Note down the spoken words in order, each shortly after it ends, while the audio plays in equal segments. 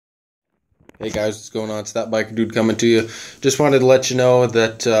Hey guys, what's going on? It's ThatBikerDude coming to you. Just wanted to let you know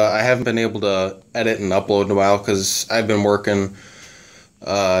that I haven't been able to edit and upload in a while because I've been working 10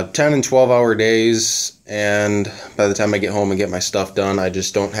 and 12-hour days, and by the time I get home and get my stuff done, I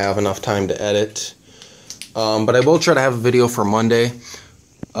just don't have enough time to edit. But I will try to have a video for Monday.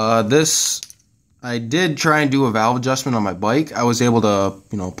 I did try and do a valve adjustment on my bike. I was able to,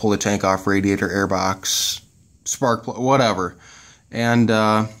 pull the tank off, radiator, airbox, spark plug, whatever. And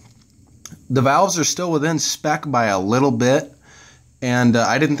the valves are still within spec by a little bit, and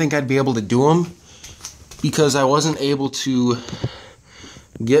I didn't think I'd be able to do them because I wasn't able to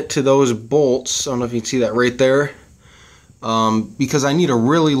get to those bolts. I don't know if you can see that right there, because I need a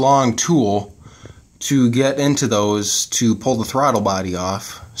really long tool to get into those to pull the throttle body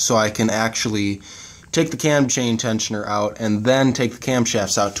off, so I can actually take the cam chain tensioner out and then take the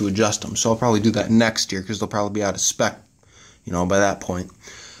camshafts out to adjust them. So I'll probably do that next year because they'll probably be out of spec, by that point.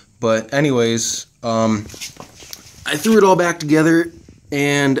 But anyways, I threw it all back together,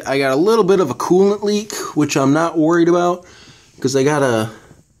 and I got a little bit of a coolant leak, which I'm not worried about because I gotta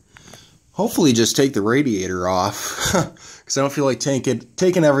hopefully just take the radiator off because I don't feel like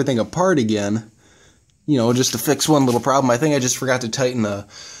taking everything apart again, just to fix one little problem. I think I just forgot to tighten one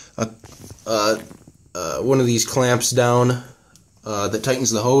of these clamps down that tightens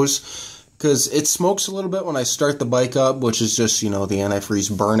the hose, because it smokes a little bit when I start the bike up, which is just, the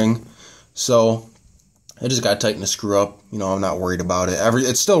antifreeze burning. So I just got to tighten the screw up. I'm not worried about it.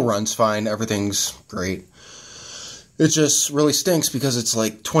 It still runs fine. Everything's great. It just really stinks because it's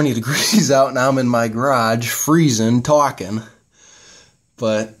like 20 degrees out and I'm in my garage freezing, talking.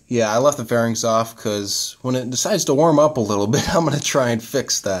 But yeah, I left the fairings off because when it decides to warm up a little bit, I'm going to try and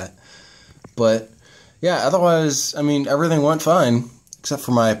fix that. But yeah, otherwise, everything went fine. Except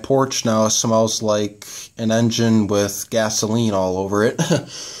for my porch now smells like an engine with gasoline all over it.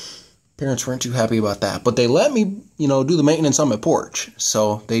 Parents weren't too happy about that. But they let me, do the maintenance on my porch.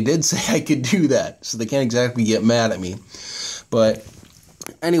 So they did say I could do that. So they can't exactly get mad at me. But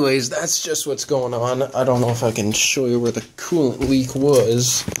anyways, that's just what's going on. I don't know if I can show you where the coolant leak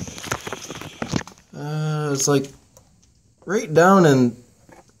was. It's like right down in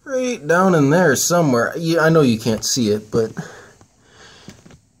there somewhere. Yeah, I know you can't see it, but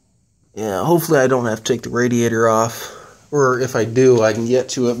yeah, hopefully I don't have to take the radiator off, or if I do, I can get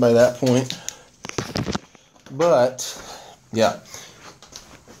to it by that point. But yeah,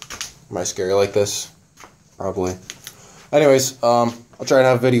 am I scary like this? Probably. Anyways, I'll try to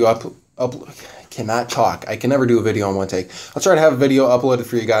have a video I cannot talk. I can never do a video on one take. I'll try to have a video uploaded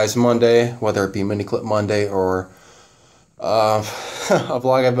for you guys Monday, whether it be Mini Clip Monday or a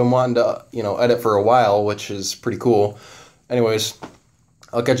vlog I've been wanting to, edit for a while, which is pretty cool. Anyways,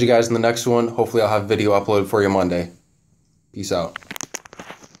 I'll catch you guys in the next one. Hopefully I'll have video uploaded for you Monday. Peace out.